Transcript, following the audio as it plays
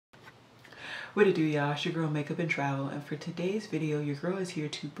What it do, y'all? It's your girl Makeup and Travel, and for today's video your girl is here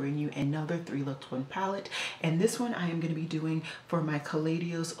to bring you another 3-look twin palette, and this one I am going to be doing for my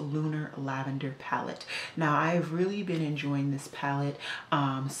Kaledios Lunar Lavender palette. Now I've really been enjoying this palette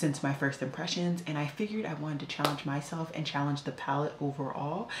since my first impressions, and I figured I wanted to challenge myself and challenge the palette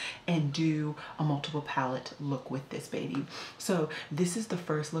overall and do a multiple palette look with this baby. So this is the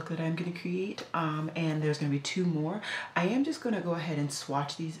first look that I'm going to create, and there's going to be 2 more. I am just going to go ahead and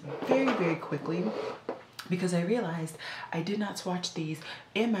swatch these very quickly because I realized I did not swatch these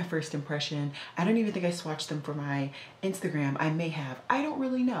in my first impression. I don't even think I swatched them for my Instagram. I may have, I don't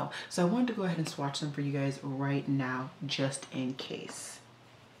really know. So I wanted to go ahead and swatch them for you guys right now just in case.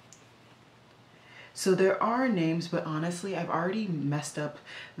 So there are names, but honestly I've already messed up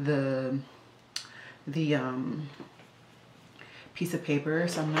the piece of paper,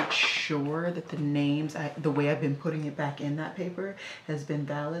 so I'm not sure that the names, the way I've been putting it back in that paper has been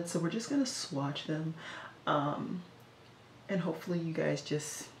valid. So we're just gonna swatch them and hopefully you guys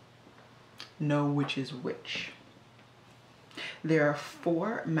just know which is which. There are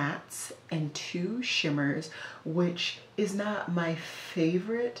 4 mattes and 2 shimmers, which is not my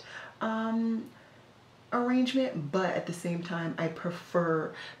favorite arrangement, but at the same time I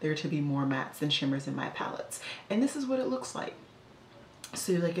prefer there to be more mattes than shimmers in my palettes, and this is what it looks like.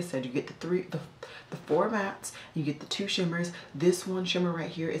 So like I said, you get the 4 mattes, you get the 2 shimmers. This one shimmer right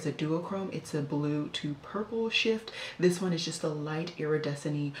here is a duochrome. It's a blue to purple shift. This one is just a light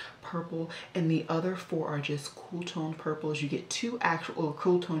iridescent purple, and the other 4 are just cool tone purples. You get 2 actual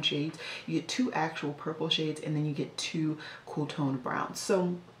cool tone shades, you get 2 actual purple shades, and then you get 2 cool tone browns.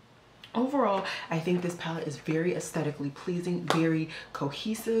 So overall, I think this palette is very aesthetically pleasing, very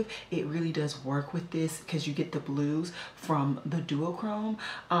cohesive. It really does work with this because you get the blues from the duochrome.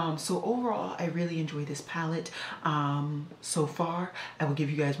 So overall, I really enjoy this palette so far. I will give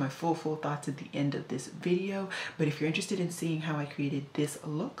you guys my full thoughts at the end of this video. But if you're interested in seeing how I created this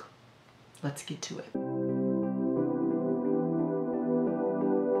look, let's get to it.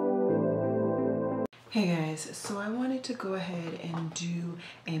 Hey guys, so I wanted to go ahead and do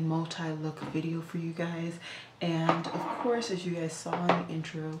a multi-look video for you guys, and of course, as you guys saw in the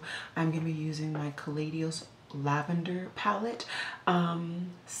intro, I'm going to be using my Kaledios Lavender palette.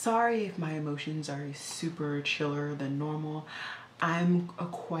 Sorry if my emotions are super chiller than normal. I'm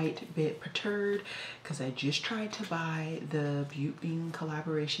quite a bit perturbed because I just tried to buy the Beauty Bean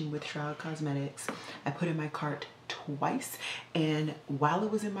collaboration with Shroud Cosmetics. I put in my cart twice, and while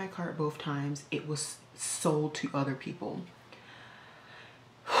it was in my cart both times, it was sold to other people.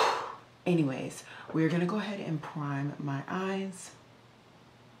 Anyways, we're gonna go ahead and prime my eyes.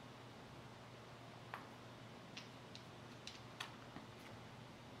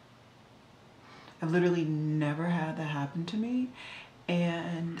 I've literally never had that happen to me,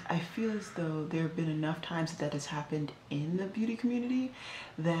 and I feel as though there have been enough times that has happened in the beauty community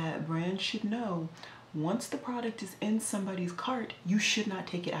that brands should know once the product is in somebody's cart, you should not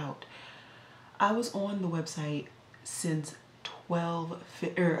take it out. I was on the website since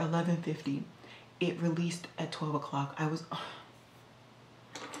 11:50. It released at 12 o'clock. I was,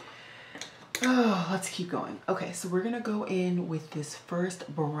 oh, let's keep going. Okay, so we're gonna go in with this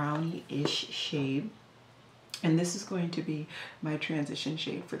first brownie-ish shade, and this is going to be my transition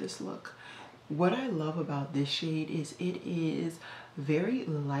shade for this look. What I love about this shade is it is very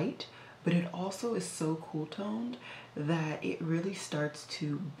light, but it also is so cool toned that it really starts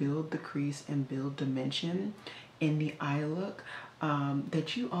to build the crease and build dimension in the eye look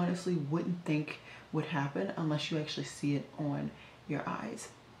that you honestly wouldn't think would happen unless you actually see it on your eyes.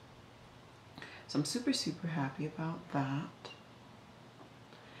 So I'm super happy about that.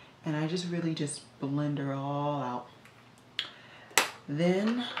 And I just really just blend her all out.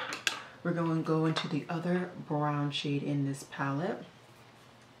 Then we're going to go into the other brown shade in this palette.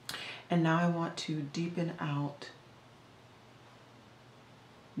 And now I want to deepen out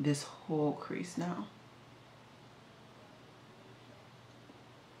this whole crease now.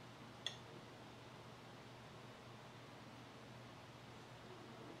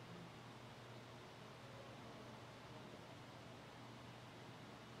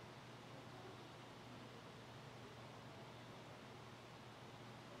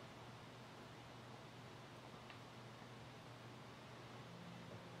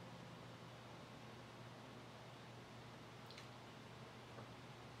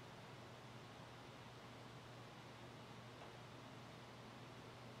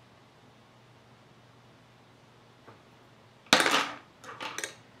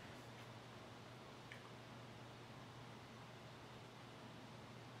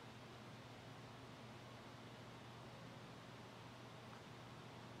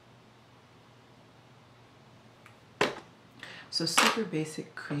 So super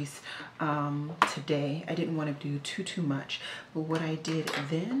basic crease today. I didn't want to do too much, but what I did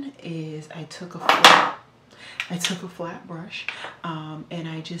then is I took a flat brush and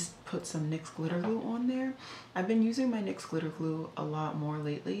I just put some NYX glitter glue on there. I've been using my NYX glitter glue a lot more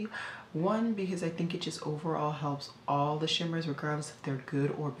lately. One, because I think it just overall helps all the shimmers, regardless if they're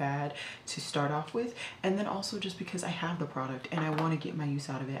good or bad, to start off with. And then also just because I have the product and I want to get my use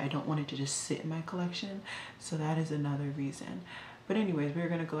out of it. I don't want it to just sit in my collection. So that is another reason. But anyways, we're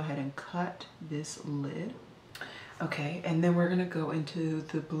going to go ahead and cut this lid. Okay, and then we're going to go into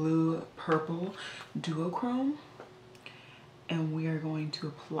the blue purple duochrome. And we are going to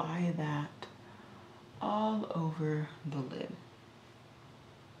apply that all over the lid.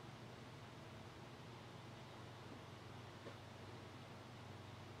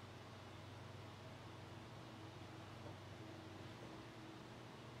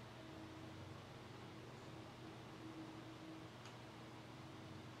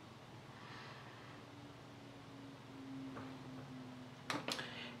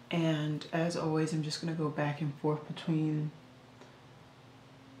 And as always, I'm just going to go back and forth between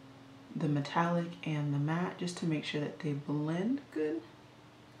the metallic and the matte just to make sure that they blend good.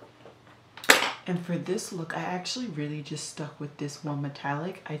 And for this look, I actually really just stuck with this one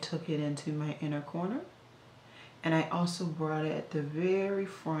metallic. I took it into my inner corner and I also brought it at the very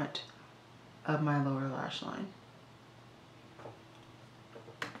front of my lower lash line.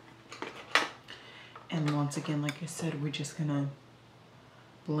 And once again, like I said, we're just gonna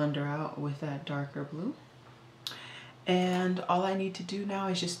blend her out with that darker blue. And all I need to do now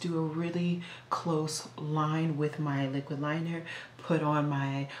is just do a really close line with my liquid liner, put on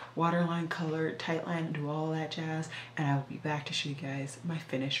my waterline color, tight line, do all that jazz, and I will be back to show you guys my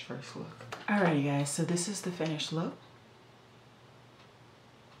finished first look. Alrighty guys, so this is the finished look.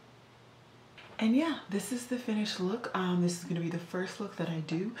 And yeah, this is the finished look. This is gonna be the first look that I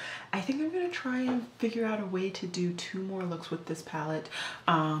do. I think I'm gonna try and figure out a way to do 2 more looks with this palette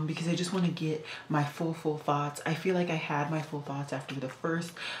because I just wanna get my full thoughts. I feel like I had my full thoughts after the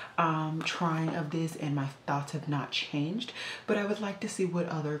first trying of this and my thoughts have not changed, but I would like to see what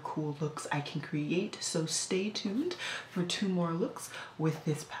other cool looks I can create. So stay tuned for 2 more looks with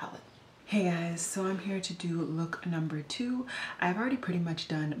this palette. Hey guys, so I'm here to do look number 2. I've already pretty much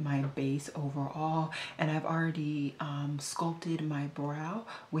done my base overall and I've already sculpted my brow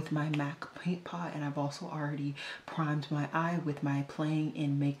with my MAC paint pot, and I've also already primed my eye with my Playing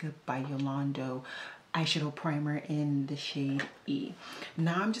in Makeup by Yolando eyeshadow primer in the shade E.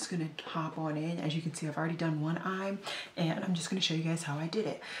 Now I'm just gonna hop on in. As you can see, I've already done one eye and I'm just gonna show you guys how I did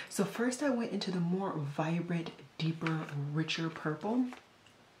it. So first I went into the more vibrant, deeper, richer purple.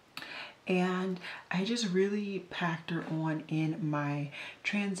 And I just really packed her on in my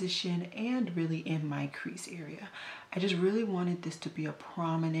transition and really in my crease area. I just really wanted this to be a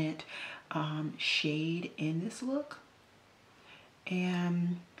prominent shade in this look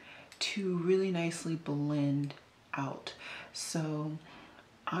and to really nicely blend out. So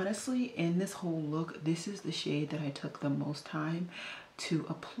honestly, in this whole look, this is the shade that I took the most time to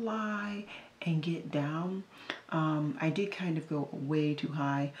apply and get down. I did kind of go way too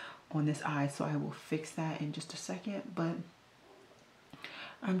high on this eye, so I will fix that in just a second, but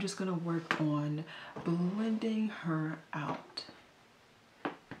I'm just gonna work on blending her out.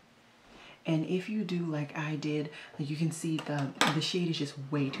 And if you do like I did, like you can see the shade is just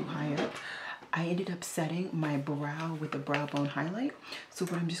way too high up. I ended up setting my brow with the brow bone highlight. So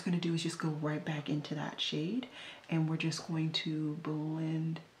what I'm just gonna do is just go right back into that shade and we're just going to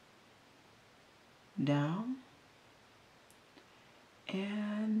blend down.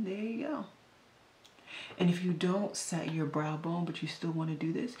 And there you go. And if you don't set your brow bone but you still want to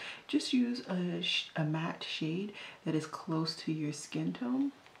do this, just use a matte shade that is close to your skin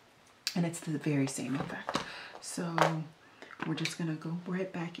tone and it's the very same effect. So we're just gonna go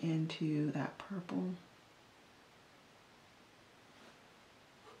right back into that purple.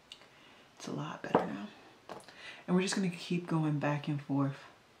 It's a lot better now. And we're just gonna keep going back and forth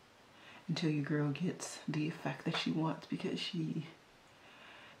until your girl gets the effect that she wants, because she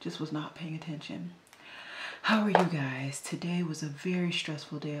just was not paying attention. How are you guys? Today was a very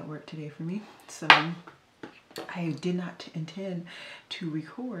stressful day at work today for me. So I did not intend to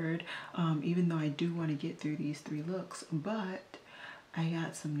record, even though I do want to get through these 3 looks, but I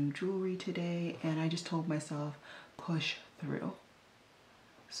got some new jewelry today and I just told myself, push through.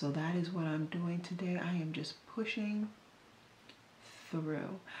 So that is what I'm doing today. I am just pushing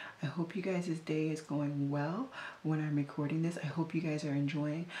through. I hope you guys' day is going well when I'm recording this. I hope you guys are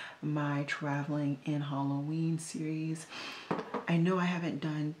enjoying my traveling in Halloween series. I know I haven't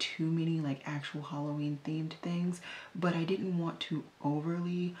done too many like actual Halloween themed things, but I didn't want to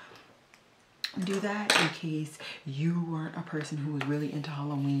overly do that in case you weren't a person who was really into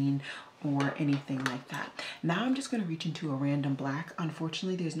Halloween or anything like that. Now I'm just going to reach into a random black.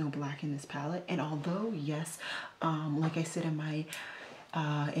 Unfortunately, there's no black in this palette, and although yes, like I said in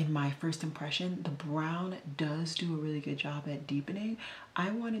my first impression, the brown does do a really good job at deepening. I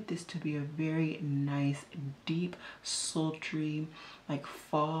wanted this to be a very nice, deep, sultry, like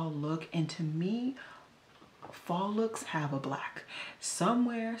fall look, and to me, fall looks have a black.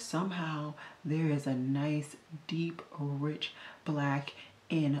 Somewhere, somehow, there is a nice, deep, rich black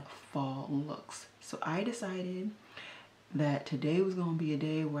in fall looks. So I decided that today was going to be a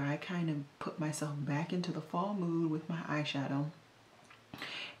day where I kind of put myself back into the fall mood with my eyeshadow.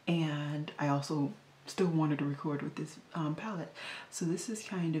 And I also still wanted to record with this palette. So this is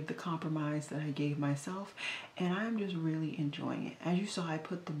kind of the compromise that I gave myself, and I'm just really enjoying it. As you saw, I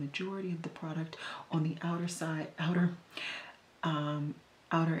put the majority of the product on the outer side, outer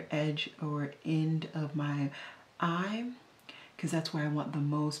edge or end of my eye, because that's where I want the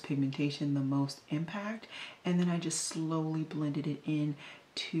most pigmentation, the most impact. And then I just slowly blended it in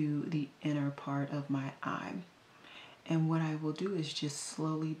to the inner part of my eye. And what I will do is just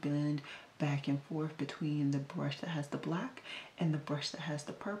slowly blend back and forth between the brush that has the black and the brush that has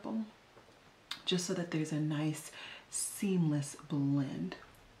the purple, just so that there's a nice seamless blend.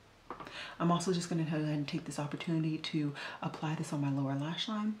 I'm also just going to go ahead and take this opportunity to apply this on my lower lash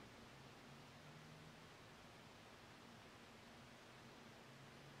line.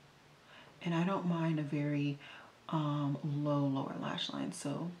 And I don't mind a very low lower lash line,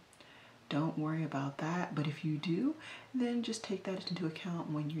 so don't worry about that. But if you do, then just take that into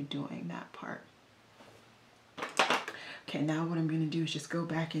account when you're doing that part. Okay, now what I'm going to do is just go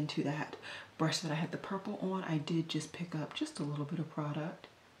back into that brush that I had the purple on. I did just pick up just a little bit of product.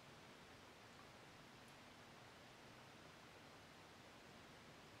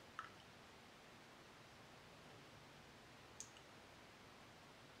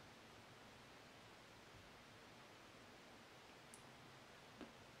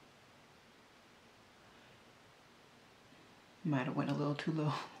 Might have went a little too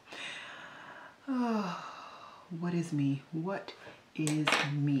low. Oh, what is me? What is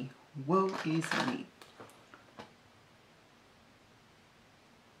me? Woe is me.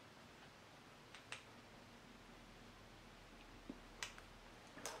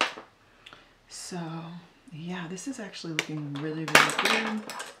 So yeah, this is actually looking really, really good.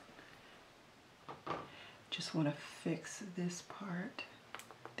 Just want to fix this part.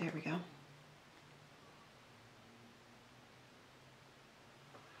 There we go.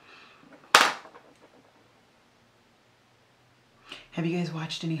 Have you guys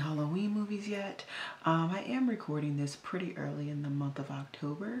watched any Halloween movies yet? I am recording this pretty early in the month of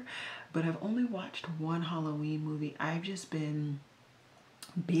October, but I've only watched one Halloween movie. I've just been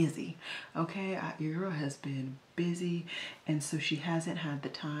busy, okay? Your girl has been busy, and so she hasn't had the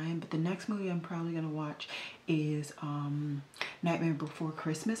time. But the next movie I'm probably gonna watch is Nightmare Before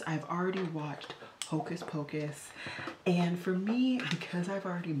Christmas. I've already watched Hocus Pocus, and for me, because I've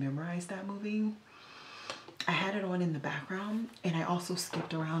already memorized that movie, I had it on in the background, and I also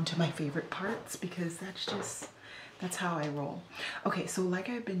skipped around to my favorite parts because that's how I roll. Okay, so like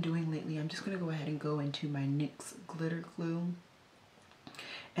I've been doing lately, I'm just gonna go ahead and go into my NYX glitter glue,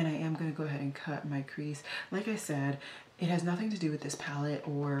 and I am gonna go ahead and cut my crease. Like I said, it has nothing to do with this palette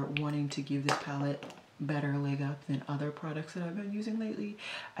or wanting to give this palette better leg up than other products that I've been using lately.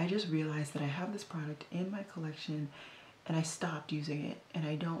 I just realized that I have this product in my collection and I stopped using it, and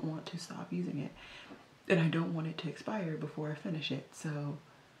I don't want to stop using it. And I don't want it to expire before I finish it. So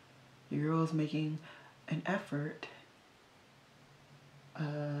your girl's making an effort, a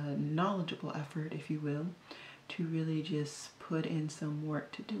knowledgeable effort, if you will, to really just put in some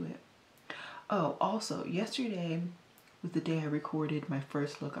work to do it. Oh, also, yesterday was the day I recorded my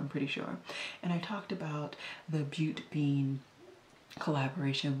first look, I'm pretty sure. And I talked about the Butte Bean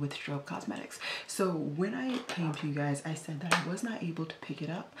collaboration with Strobe Cosmetics. So when I came to you guys, I said that I was not able to pick it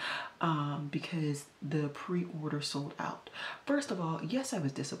up because the pre-order sold out. First of all, yes, I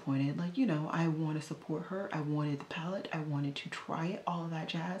was disappointed. Like, you know, I want to support her. I wanted the palette. I wanted to try it, all of that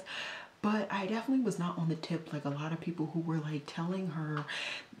jazz. But I definitely was not on the tip like a lot of people who were like telling her.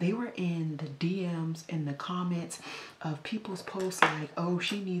 They were in the DMs and the comments of people's posts like, oh,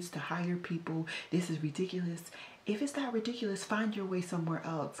 she needs to hire people. This is ridiculous. If it's that ridiculous, find your way somewhere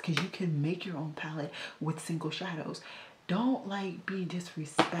else, because you can make your own palette with single shadows. don't like be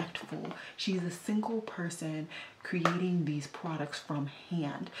disrespectful. She's a single person creating these products from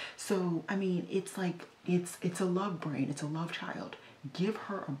hand. So, I mean, it's like, it's a love brain. It's a love child. Give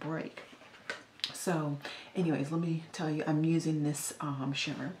her a break. So anyways, let me tell you, I'm using this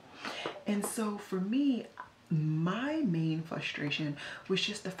shimmer. And so for me, my main frustration was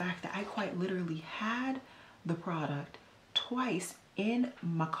just the fact that I quite literally had the product twice in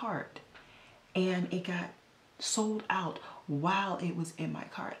my cart and it got sold out while it was in my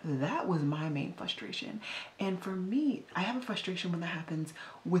cart. That was my main frustration. And for me, I have a frustration when that happens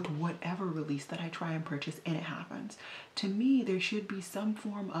with whatever release that I try and purchase and it happens. To me, there should be some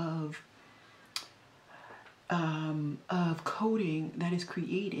form of coding that is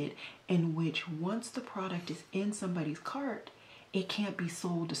created in which once the product is in somebody's cart, it can't be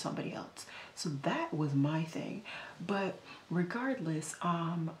sold to somebody else. So that was my thing. But regardless,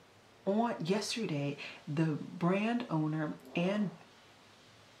 on yesterday, the brand owner and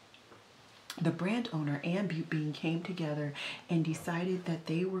Beauty Bean came together and decided that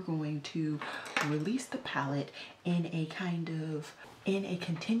they were going to release the palette in a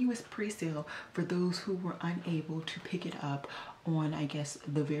continuous pre-sale for those who were unable to pick it up on, I guess,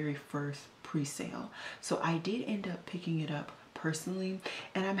 the very first pre-sale. So I did end up picking it up personally,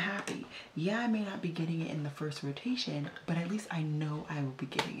 and I'm happy. Yeah, I may not be getting it in the first rotation, but at least I know I will be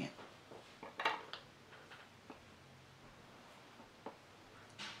getting it.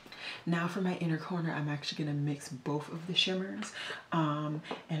 Now for my inner corner, I'm actually going to mix both of the shimmers, and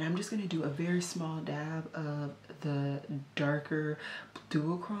I'm just going to do a very small dab of the darker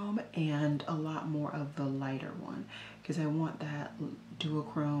duochrome and a lot more of the lighter one, because I want that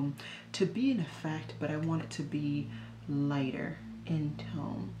duochrome to be in effect, but I want it to be lighter in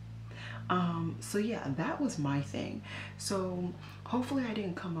tone. So yeah, that was my thing. So hopefully I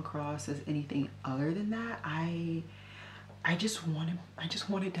didn't come across as anything other than that. I just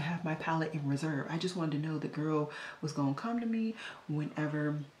wanted to have my palette in reserve. I just wanted to know the girl was gonna come to me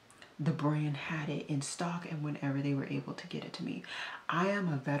whenever the brand had it in stock and whenever they were able to get it to me. I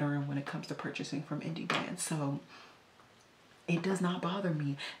am a veteran when it comes to purchasing from indie brands, so it does not bother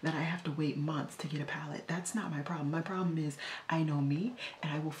me that I have to wait months to get a palette. That's not my problem. My problem is I know me,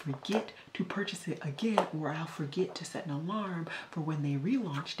 and I will forget to purchase it again, or I'll forget to set an alarm for when they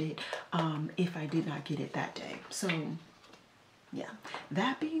relaunched it if I did not get it that day. So yeah,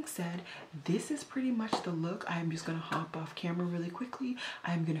 that being said, this is pretty much the look. I'm just gonna hop off camera really quickly.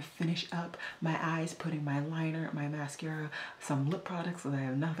 I'm gonna finish up my eyes, putting my liner, my mascara, some lip products so that I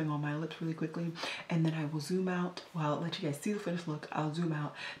have nothing on my lips really quickly, and then I will zoom out. Well, I'll let you guys see the finished look. I'll zoom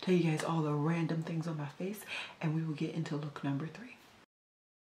out, tell you guys all the random things on my face, and we will get into look number 3.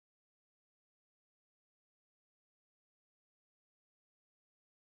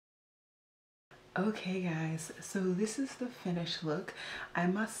 Okay guys, so this is the finished look. I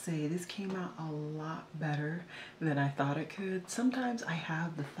must say this came out a lot better than I thought it could. Sometimes I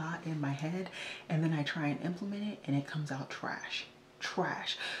have the thought in my head and then I try and implement it and it comes out trash.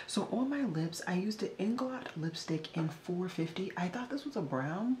 So on my lips, I used an Inglot lipstick in 450. I thought this was a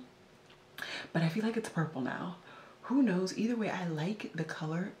brown, but I feel like it's purple now. Who knows? Either way, I like the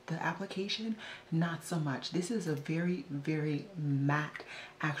color, the application, not so much. This is a very, very matte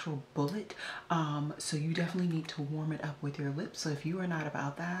actual bullet. So you definitely need to warm it up with your lips. So if you are not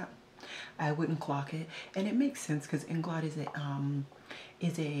about that, I wouldn't clock it. And it makes sense because Inglot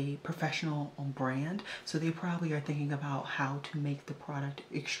is a professional brand, so they probably are thinking about how to make the product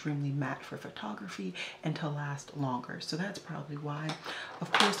extremely matte for photography and to last longer. So that's probably why.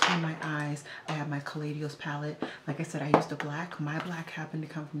 Of course, on my eyes, I have my Kaledios palette. Like I said, I used a black. My black happened to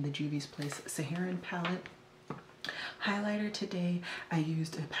come from the Juvia's Place Saharan palette. Highlighter today, I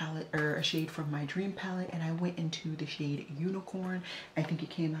used a palette or a shade from my Dream palette, and I went into the shade Unicorn. I think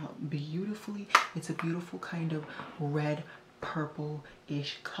it came out beautifully. It's a beautiful kind of red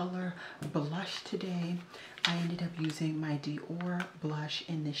purple-ish color. Blush today, I ended up using my Dior blush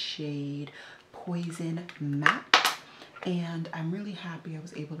in the shade Poison Matte, and I'm really happy I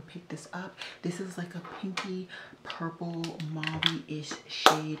was able to pick this up. This is like a pinky purple mauve-ish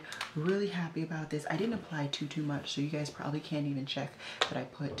shade. Really happy about this. I didn't apply too much, so you guys probably can't even check that I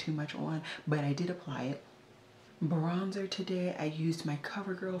put too much on, but I did apply it. Bronzer today, I used my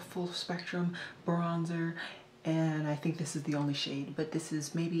CoverGirl Full Spectrum bronzer, and I think this is the only shade, but this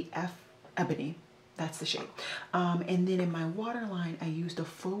is maybe Ebony. That's the shade. And then in my waterline, I used a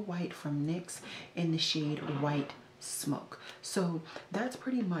full white from NYX in the shade White Smoke. So that's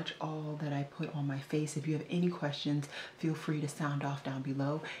pretty much all that I put on my face. If you have any questions, feel free to sound off down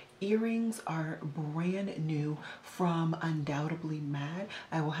below. earrings are brand new from Undoubtedly Mad.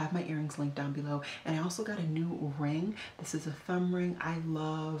 I will have my earrings linked down below. And I also got a new ring. This is a thumb ring. I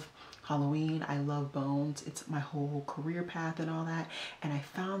love Halloween. I love bones. It's my whole career path and all that. And I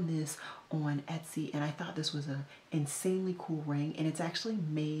found this on Etsy and I thought this was a insanely cool ring, and it's actually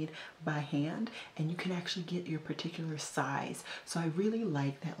made by hand and you can actually get your particular size. So I really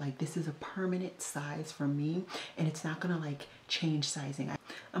like that, like this is a permanent size for me and it's not gonna like change sizing.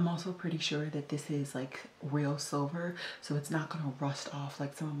 I'm also pretty sure that this is like real silver, so it's not gonna rust off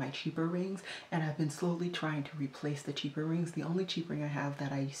like some of my cheaper rings, and I've been slowly trying to replace the cheaper rings. The only cheap ring I have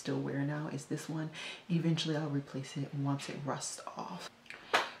that I still wear now is this one. Eventually I'll replace it once it rusts off.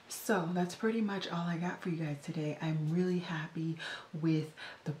 So that's pretty much all I got for you guys today. I'm really happy with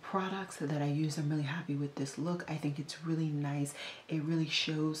the products that I use. I'm really happy with this look. I think it's really nice. It really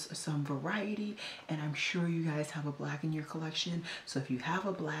shows some variety, and I'm sure you guys have a black in your collection. So if you have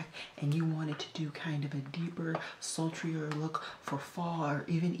a black and you wanted to do kind of a deeper, sultrier look for fall or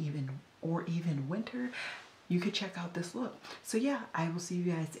even winter, you could check out this look. So yeah, I will see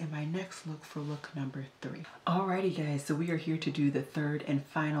you guys in my next look for look number 3. Alrighty guys, so we are here to do the third and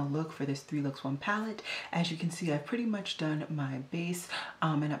final look for this 3 looks 1 palette. As you can see, I've pretty much done my base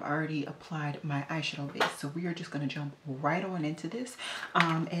and I've already applied my eyeshadow base. So we are just gonna jump right on into this.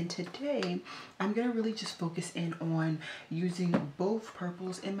 And today, I'm gonna really just focus in on using both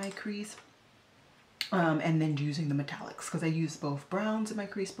purples in my crease. And then using the metallics because I used both browns in my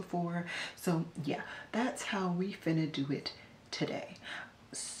crease before. So yeah, that's how we finna do it today.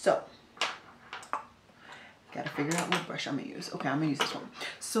 So gotta figure out what brush I'm gonna use. Okay, I'm gonna use this one.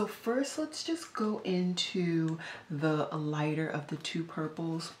 So first, let's just go into the lighter of the 2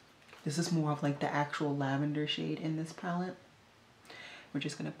 purples. This is more of like the actual lavender shade in this palette. We're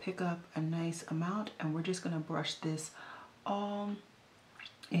just gonna pick up a nice amount and we're just gonna brush this all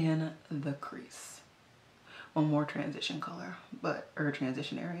in the crease. One more transition color, or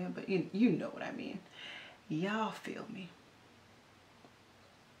transition area, but you know what I mean. Y'all feel me.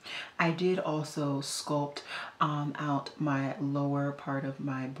 I did also sculpt out my lower part of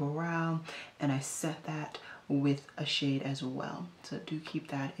my brow, and I set that with a shade as well. So do keep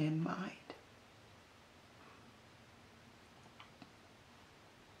that in mind.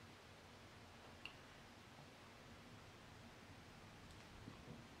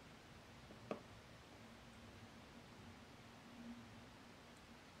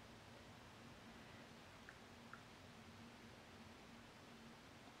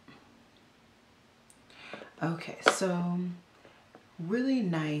 Okay, so really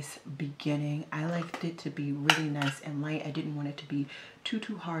nice beginning. I liked it to be really nice and light. I didn't want it to be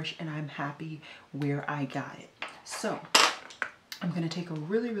too harsh, and I'm happy where I got it. So I'm going to take a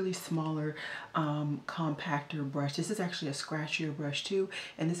really smaller compactor brush. This is actually a scratchier brush too,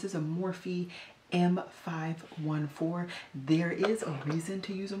 and this is a Morphe M514. There is a reason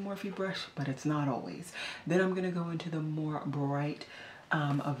to use a Morphe brush, but it's not always. Then I'm going to go into the more bright,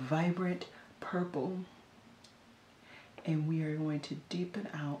 a vibrant purple, and we are going to deepen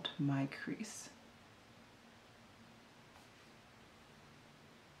out my crease.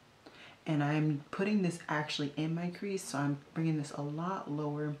 And I'm putting this actually in my crease, so I'm bringing this a lot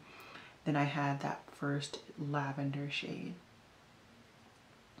lower than I had that first lavender shade.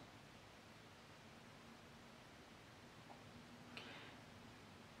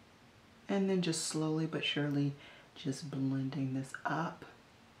 And then just slowly but surely just blending this up.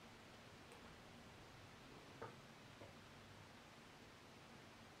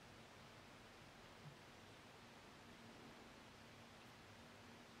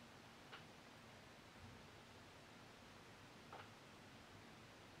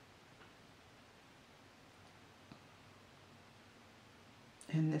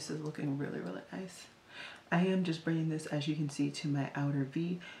 And this is looking really nice. I am just bringing this, as you can see, to my outer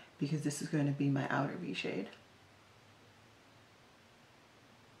V because this is going to be my outer V shade.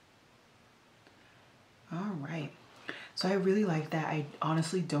 All right. So I really like that. I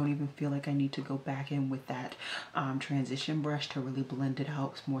honestly don't even feel like I need to go back in with that transition brush to really blend it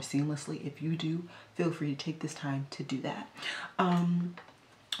out more seamlessly. If you do, feel free to take this time to do that.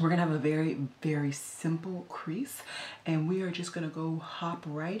 We're gonna have a very simple crease, and we are just gonna go hop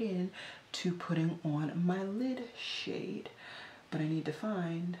right in to putting on my lid shade. But I need to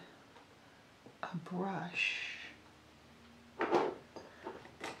find a brush.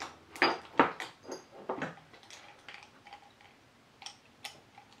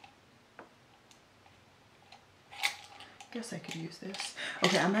 Guess I could use this.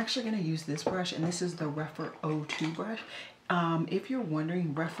 Okay, I'm actually gonna use this brush, and this is the Refer 02 brush. If you're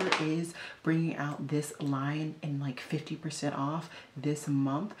wondering, Refer is bringing out this line in like 50% off this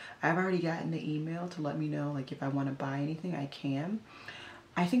month. I've already gotten the email to let me know like if I want to buy anything, I can.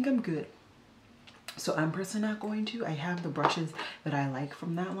 I think I'm good. So I'm personally not going to. I have the brushes that I like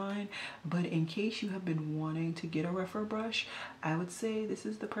from that line, but in case you have been wanting to get a Refer brush, I would say this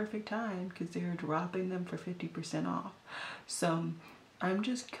is the perfect time because they're dropping them for 50% off. So I'm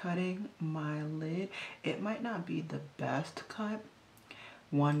just cutting my lid. It might not be the best cut,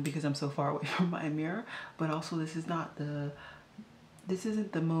 one because I'm so far away from my mirror, but also this isn't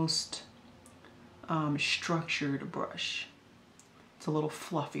the most structured brush. It's a little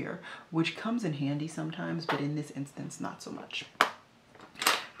fluffier, which comes in handy sometimes, but in this instance, not so much.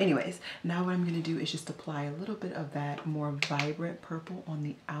 Anyways, now what I'm gonna do is just apply a little bit of that more vibrant purple on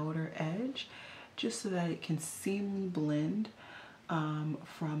the outer edge, just so that it can seamlessly blend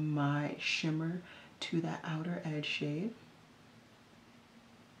from my shimmer to that outer edge shade.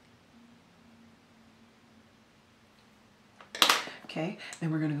 Okay,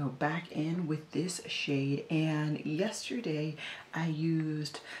 then we're gonna go back in with this shade, and yesterday I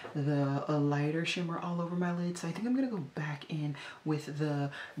used the lighter shimmer all over my lid, so I think I'm gonna go back in with the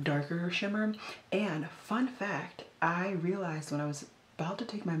darker shimmer. And fun fact, I realized when I was about to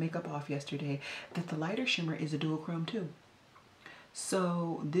take my makeup off yesterday that the lighter shimmer is a duochrome too.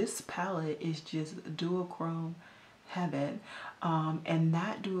 So this palette is just duochrome heaven, and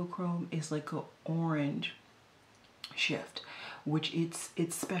that duochrome is like an orange shift, which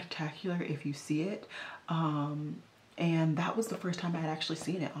it's spectacular if you see it. And that was the first time I had actually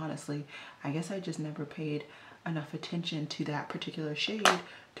seen it, honestly. I guess I just never paid enough attention to that particular shade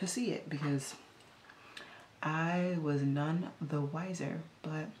to see it because I was none the wiser.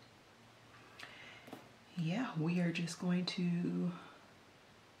 But yeah, we are just going to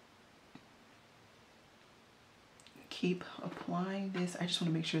keep applying this. I just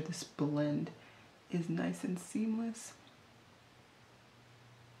want to make sure this blend is nice and seamless.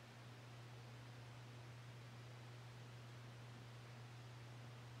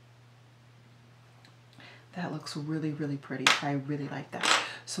 That looks really, really pretty. I really like that.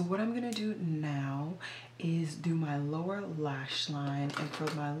 So what I'm gonna do now is do my lower lash line, and for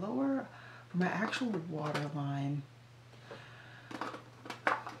my actual waterline,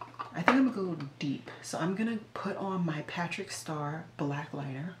 I think I'm gonna go deep. So I'm gonna put on my Patrick Star black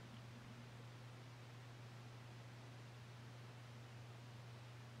liner.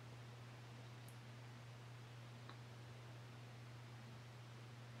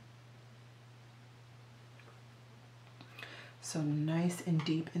 So nice and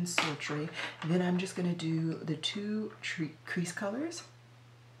deep and sultry. Then I'm just gonna do the two crease colors.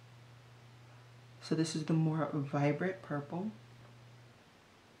 So this is the more vibrant purple.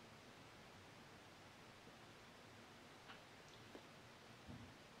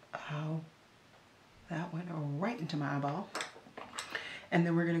 Ow, that went right into my eyeball. And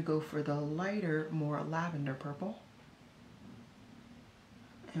then we're gonna go for the lighter, more lavender purple.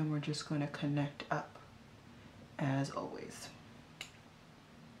 And we're just gonna connect up as always.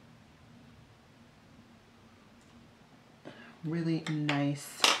 Really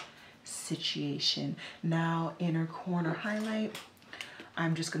nice situation. Now inner corner highlight,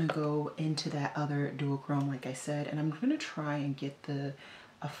 I'm just gonna go into that other duochrome like I said, and I'm gonna try and get the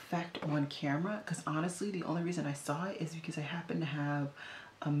effect on camera because honestly the only reason I saw it is because I happen to have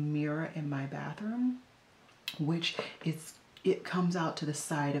a mirror in my bathroom, which it comes out to the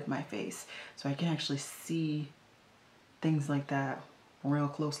side of my face, so I can actually see things like that real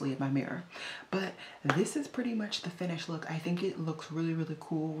closely in my mirror. But this is pretty much the finished look. I think it looks really, really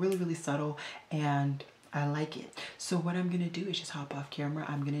cool, really, really subtle, and I like it. So what I'm gonna do is just hop off camera.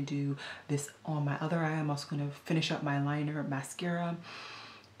 I'm gonna do this on my other eye. I'm also gonna finish up my liner, mascara,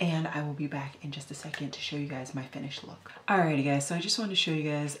 and I will be back in just a second to show you guys my finished look. Alrighty guys, so I just wanted to show you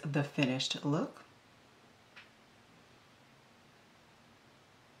guys the finished look.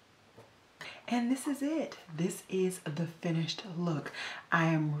 And this is it. This is the finished look. I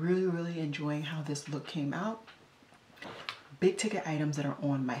am really, really enjoying how this look came out. Big ticket items that are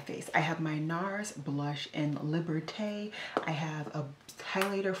on my face. I have my NARS blush in Liberte. I have a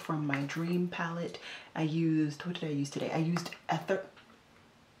highlighter from my Dream palette. I used, what did I use today? I used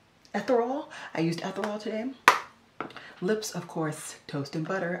Etheral. I used Etheral today. Lips, of course, toast and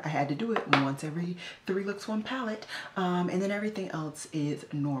butter. I had to do it once every 3 looks, 1 palette. And then everything else is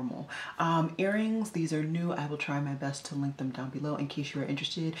normal. Earrings, these are new. I will try my best to link them down below in case you are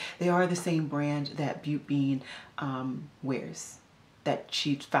interested. They are the same brand that Beaute Bean wears. that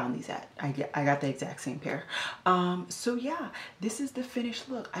she found these at. I got the exact same pair. So yeah, this is the finished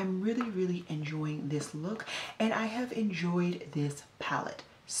look. I'm really enjoying this look, and I have enjoyed this palette.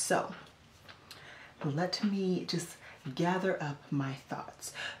 So let me just gather up my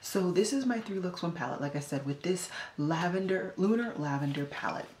thoughts. So this is my 3 looks 1 palette, like I said, with this Lunar Lavender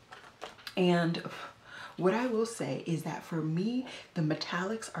palette. And what I will say is that for me, the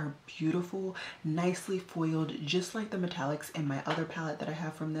metallics are beautiful, nicely foiled, just like the metallics in my other palette that I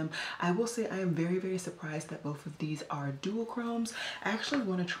have from them. I will say I am very surprised that both of these are duochromes. I actually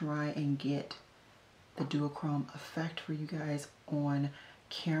want to try and get the duochrome effect for you guys on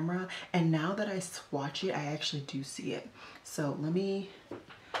camera, and now that I swatch it, I actually do see it. So let me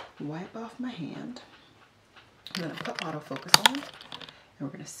wipe off my hand. I'm going to put autofocus on, and we're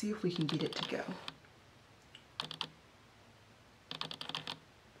going to see if we can get it to go.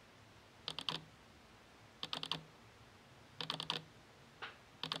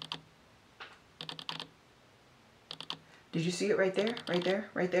 Did you see it right there? Right there?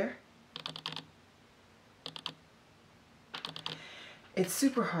 Right there? It's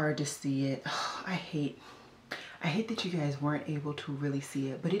super hard to see it. Oh, I hate that you guys weren't able to really see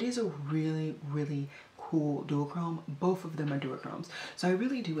it, but it is a really cool duochrome. Both of them are duochromes, so I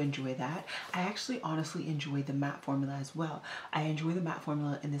really do enjoy that. I actually honestly enjoy the matte formula as well. I enjoy the matte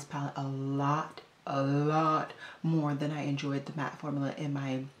formula in this palette a lot more than I enjoyed the matte formula in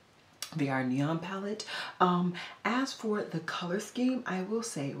my VR Neon palette. As for the color scheme, I will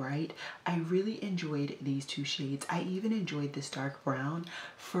say, right, I really enjoyed these 2 shades. I even enjoyed this dark brown.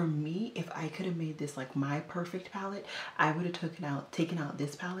 For me, if I could have made this like my perfect palette, I would have taken out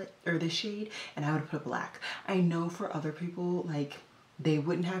this palette or this shade, and I would have put black. I know for other people, like, they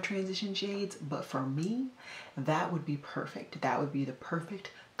wouldn't have transition shades, but for me, that would be perfect. That would be the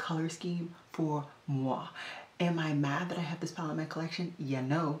perfect color scheme for moi. Am I mad that I have this palette in my collection? Yeah,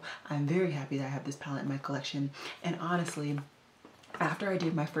 no. I'm very happy that I have this palette in my collection. And honestly, after I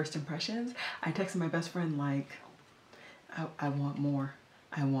did my first impressions, I texted my best friend like, I want more.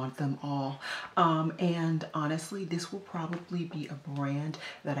 I want them all. And honestly, this will probably be a brand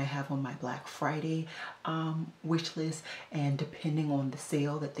that I have on my Black Friday wish list, and depending on the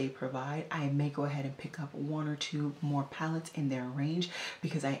sale that they provide, I may go ahead and pick up 1 or 2 more palettes in their range,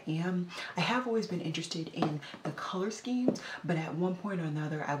 because I have always been interested in the color schemes, but at one point or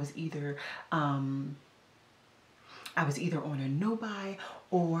another I was either on a no buy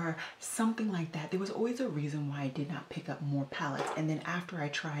or something like that. There was always a reason why I did not pick up more palettes. And then after I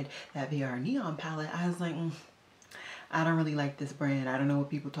tried that VR Neon palette, I was like, I don't really like this brand. I don't know what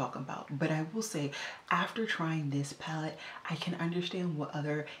people talk about. But I will say, after trying this palette, I can understand what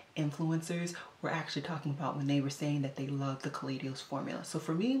other influencers were actually talking about when they were saying that they love the Kaledios formula. So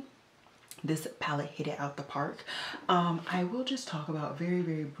for me, this palette hit it out the park. I will just talk about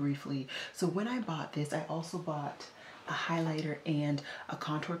very briefly. So when I bought this, I also bought a highlighter and a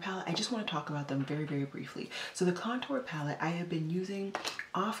contour palette. I just want to talk about them very briefly. So the contour palette I have been using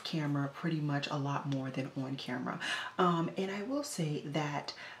off camera pretty much a lot more than on camera. And I will say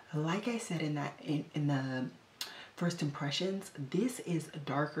that, like I said in the first impressions, this is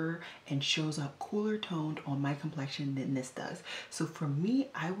darker and shows up cooler toned on my complexion than this does. So for me,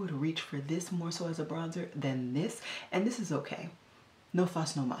 I would reach for this more so as a bronzer than this, and this is okay. No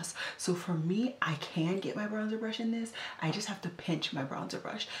fuss, no muss. So for me, I can get my bronzer brush in this. I just have to pinch my bronzer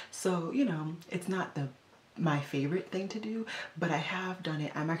brush. So, you know, it's not my favorite thing to do, but I have done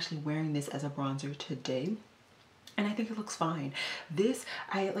it. I'm actually wearing this as a bronzer today, and I think it looks fine. This,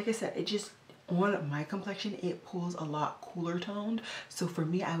 like I said, it just, on my complexion, it pulls a lot cooler toned. So for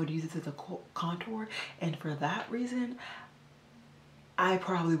me, I would use this as a contour, and for that reason, I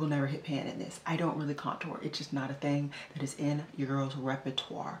probably will never hit pan in this. I don't really contour. It's just not a thing that is in your girl's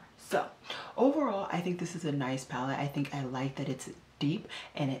repertoire. So overall, I think this is a nice palette. I think I like that it's deep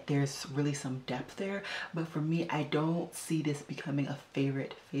and there's really some depth there. But for me, I don't see this becoming a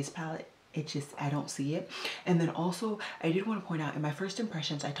favorite face palette. It just, I don't see it. And then also, I did want to point out, in my first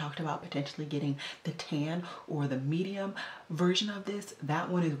impressions, I talked about potentially getting the tan or the medium version of this. That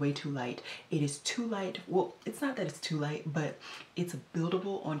one is way too light. It is too light. Well, it's not that it's too light, but it's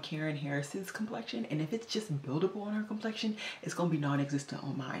buildable on Karen Harris's complexion. And if it's just buildable on her complexion, it's going to be non-existent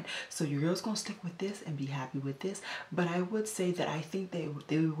on mine. So your girl's going to stick with this and be happy with this. But I would say that I think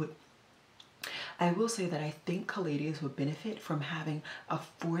I will say that I think Kaledios would benefit from having a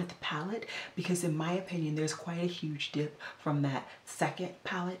fourth palette, because in my opinion, there's quite a huge dip from that second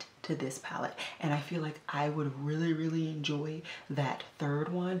palette to this palette. And I feel like I would really enjoy that third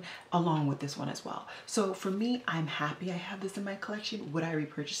one along with this one as well. So for me, I'm happy I have this in my collection. Would I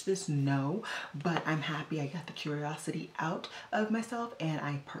repurchase this? No, but I'm happy I got the curiosity out of myself and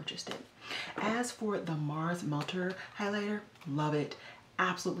I purchased it. As for the Mars Melter highlighter, love it.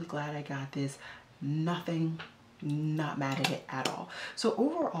 Absolutely glad I got this. Not mad at it at all. So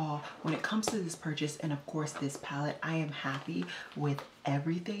overall, when it comes to this purchase and of course this palette, I am happy with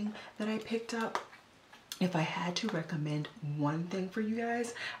everything that I picked up. If I had to recommend one thing for you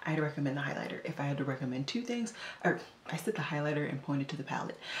guys, I'd recommend the highlighter. If I had to recommend two things, or I said the highlighter and pointed to the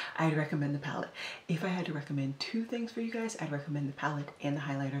palette, I'd recommend the palette. If I had to recommend two things for you guys, I'd recommend the palette and the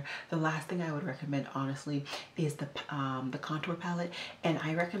highlighter. The last thing I would recommend, honestly, is the contour palette, and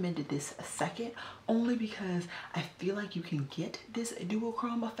I recommended this second only because I feel like you can get this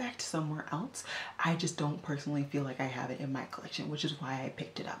duochrome effect somewhere else. I just don't personally feel like I have it in my collection, which is why I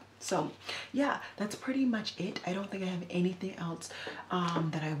picked it up. So yeah, that's pretty much it. I don't think I have anything else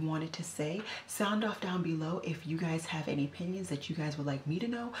that I wanted to say. Sound off down below if you guys have any opinions that you guys would like me to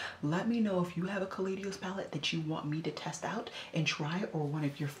know. Let me know if you have a Kaledios palette that you want me to test out and try, or one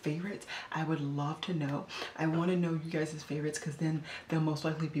of your favorites. I would love to know. I want to know you guys' favorites, because then they'll most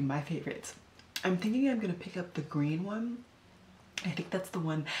likely be my favorites. I'm thinking I'm going to pick up the green one. I think that's the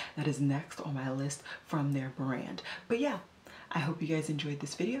one that is next on my list from their brand. But yeah, I hope you guys enjoyed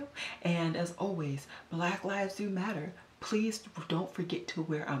this video, and as always, Black Lives Do Matter. Please don't forget to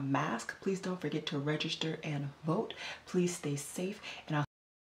wear a mask. Please don't forget to register and vote. Please stay safe, and I'll